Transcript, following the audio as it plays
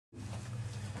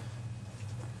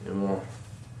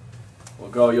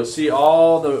You'll see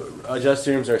all the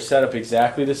adjusting rooms are set up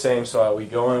exactly the same. So we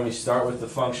go in, we start with the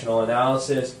functional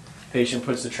analysis. Patient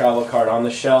puts the travel card on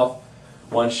the shelf.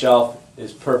 One shelf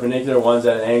is perpendicular, one's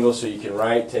at an angle so you can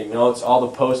write, take notes. All the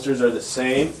posters are the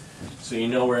same, so you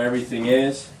know where everything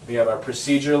is. We have our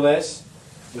procedure list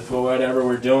with whatever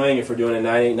we're doing. If we're doing a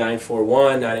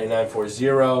 98941,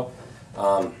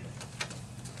 98940,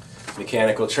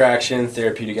 mechanical traction,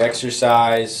 therapeutic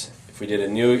exercise. If we did a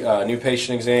new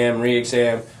patient exam,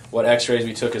 re-exam, what x-rays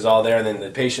we took is all there, and then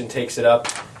the patient takes it up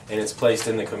and it's placed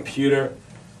in the computer.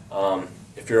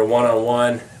 If you're a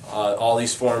one-on-one, all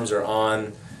these forms are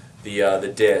on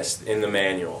the disc in the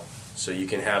manual, so you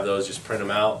can have those, just print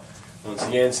them out. Once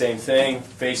again, same thing,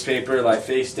 face paper, lie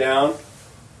face down.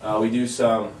 We do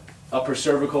some upper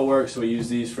cervical work, so we use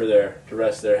these for to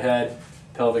rest their head.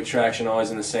 Pelvic traction always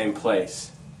in the same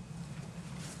place.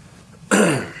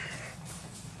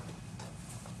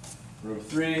 Room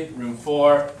 3, room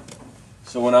 4.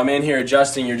 So when I'm in here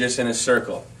adjusting, you're just in a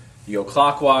circle. You go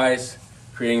clockwise,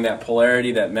 creating that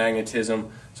polarity, that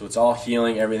magnetism. So it's all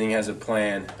healing, everything has a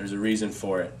plan, there's a reason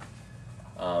for it.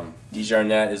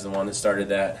 Desjardins is the one that started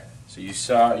that. So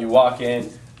you walk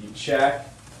in, you check,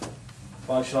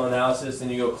 functional analysis, then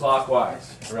you go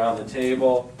clockwise around the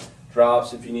table,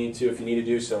 drops if you need to. If you need to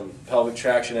do some pelvic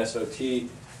traction, SOT,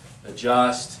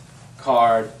 adjust,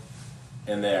 card,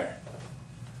 and there.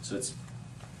 So it's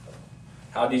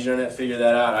how Desjardins figured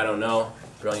that out, I don't know.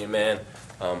 Brilliant man,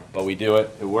 but we do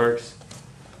it. It works.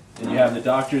 Then you have the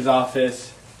doctor's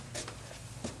office.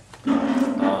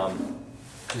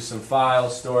 Just some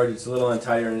files stored. It's a little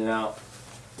untidy in and out.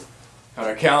 Got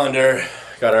our calendar.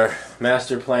 Got our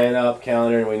master plan up,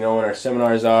 calendar, and we know when our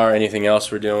seminars are, anything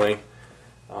else we're doing.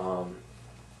 So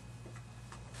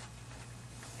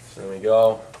there we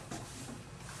go.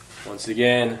 Once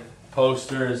again,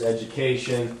 posters,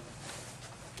 education.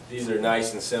 These are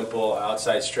nice and simple.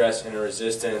 Outside stress, inner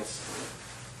resistance.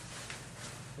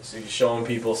 So you're showing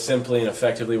people simply and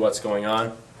effectively what's going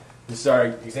on. This is our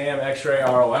exam, X-ray,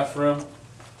 ROF room.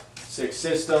 6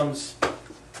 systems,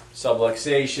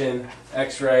 subluxation,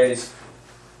 X-rays.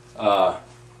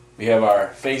 We have our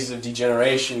phases of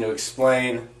degeneration to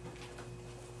explain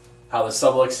how the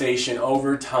subluxation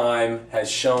over time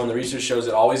has shown, the research shows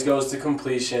it always goes to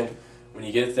completion. When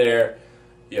you get there,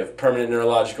 you have permanent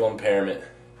neurological impairment.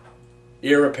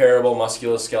 Irreparable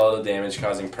musculoskeletal damage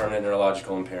causing permanent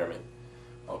neurological impairment.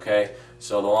 Okay?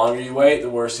 So the longer you wait, the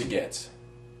worse it gets.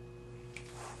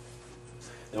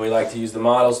 Then we like to use the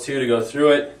models too to go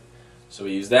through it. So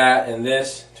we use that and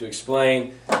this to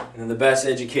explain. And then the best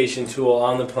education tool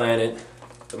on the planet,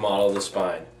 the model of the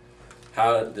spine.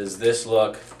 How does this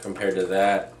look compared to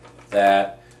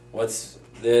that? What's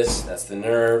this? That's the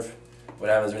nerve. What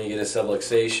happens when you get a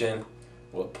subluxation?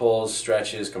 What pulls,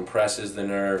 stretches, compresses the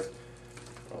nerve?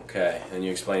 Okay, and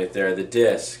you explain it there. The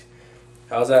disc.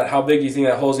 How's that? How big do you think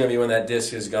that hole's going to be when that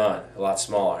disc is gone? A lot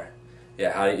smaller.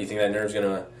 Yeah, how do you think that nerve's going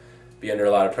to be under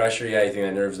a lot of pressure? Yeah, you think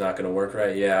that nerve's not going to work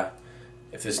right? Yeah.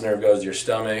 If this nerve goes to your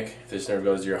stomach, if this nerve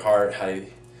goes to your heart,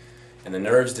 and the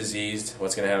nerve's diseased,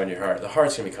 what's going to happen to your heart? The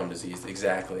heart's going to become diseased,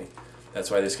 exactly.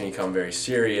 That's why this can become very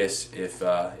serious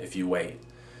if you wait.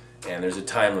 And there's a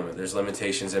time limit. There's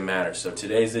limitations that matter. So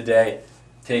today's the day.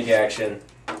 Take action.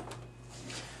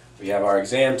 We have our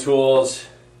exam tools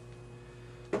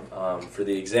for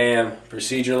the exam.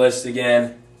 Procedure list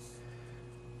again.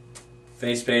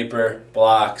 Face paper,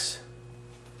 blocks.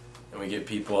 And we get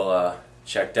people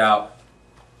checked out.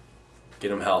 Get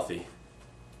them healthy.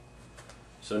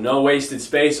 So no wasted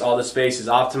space. All the space is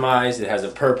optimized. It has a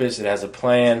purpose. It has a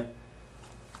plan.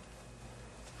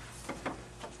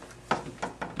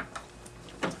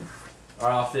 Our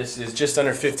office is just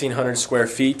under 1,500 square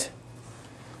feet.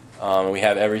 We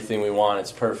have everything we want.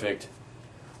 It's perfect.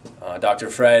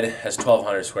 Dr. Fred has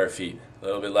 1,200 square feet, a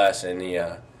little bit less, and he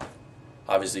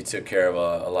obviously took care of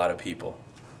a lot of people.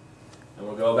 And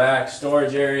we'll go back.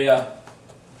 Storage area,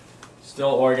 still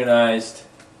organized.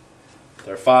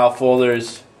 Their file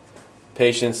folders,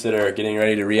 patients that are getting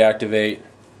ready to reactivate.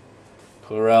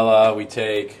 Chlorella, we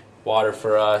take. Water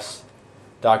for us.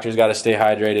 Doctor's got to stay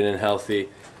hydrated and healthy.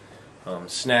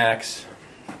 Snacks.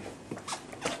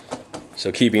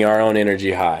 So keeping our own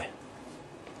energy high.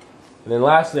 And then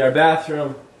lastly, our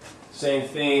bathroom. Same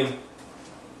theme.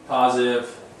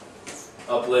 Positive,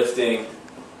 uplifting,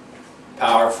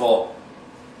 powerful.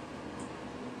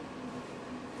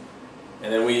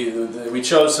 And then we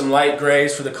chose some light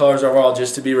grays for the colors overall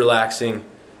just to be relaxing.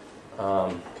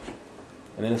 And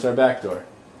then it's our back door.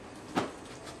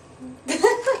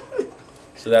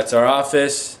 So that's our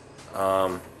office.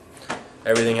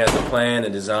 Everything has a plan, a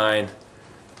design.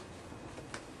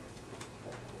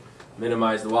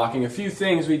 minimize the walking. A few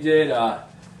things we did,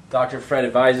 Dr. Fred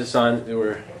advised us on, that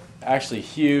were actually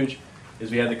huge,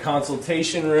 is we had the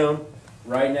consultation room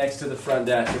right next to the front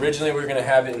desk. Originally we were going to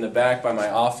have it in the back by my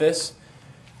office.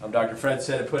 Dr. Fred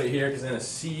said to put it here because then a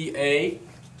CA,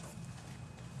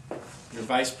 your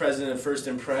Vice President of First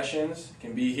Impressions,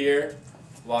 can be here,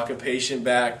 walk a patient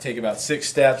back, take about 6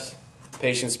 steps,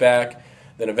 patient's back,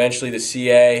 then eventually the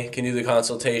CA can do the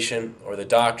consultation, or the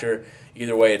doctor.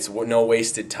 Either way, it's no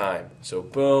wasted time. So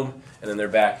boom, and then they're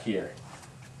back here.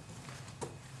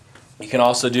 You can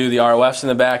also do the ROFs in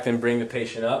the back, then bring the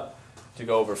patient up to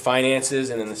go over finances,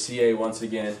 and then the CA once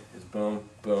again is boom,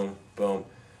 boom, boom.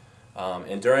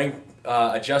 And during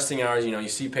adjusting hours, you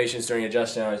see patients during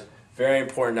adjusting hours, very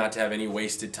important not to have any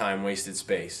wasted time, wasted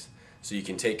space, so you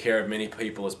can take care of many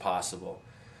people as possible.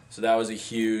 So that was a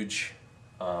huge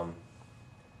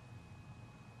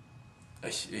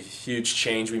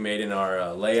change we made in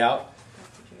our layout.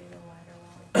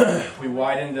 We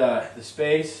widened the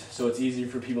space so it's easier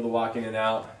for people to walk in and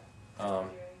out.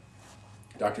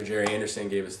 Dr. Jerry Anderson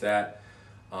gave us that.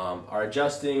 Our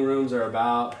adjusting rooms are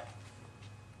about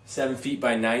 7 feet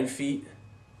by 9 feet.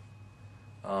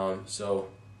 So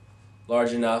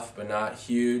large enough, but not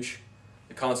huge.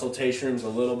 The consultation room is a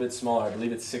little bit smaller. I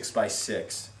believe it's 6 by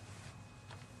 6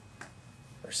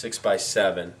 or 6 by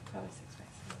 7. Probably 6 by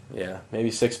 7. Yeah,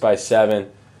 maybe 6 by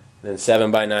 7. Then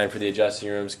 7 by 9 for the adjusting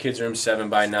rooms. Kids' room 7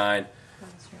 by 9.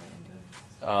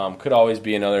 Could always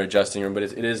be another adjusting room, but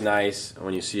it is nice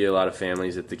when you see a lot of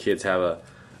families that the kids have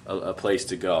a place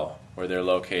to go where they're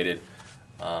located.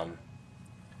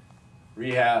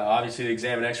 Rehab, obviously the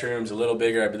exam and x-ray room is a little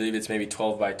bigger. I believe it's maybe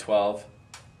 12 by 12.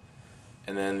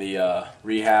 And then the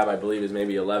rehab, I believe, is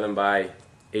maybe 11 by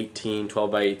 18,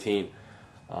 12 by 18.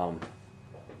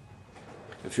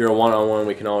 If you're a one-on-one,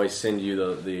 we can always send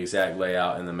you the exact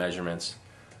layout and the measurements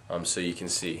so you can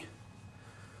see.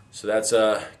 So that's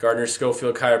Gardner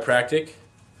Schofield Chiropractic,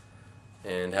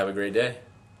 and have a great day.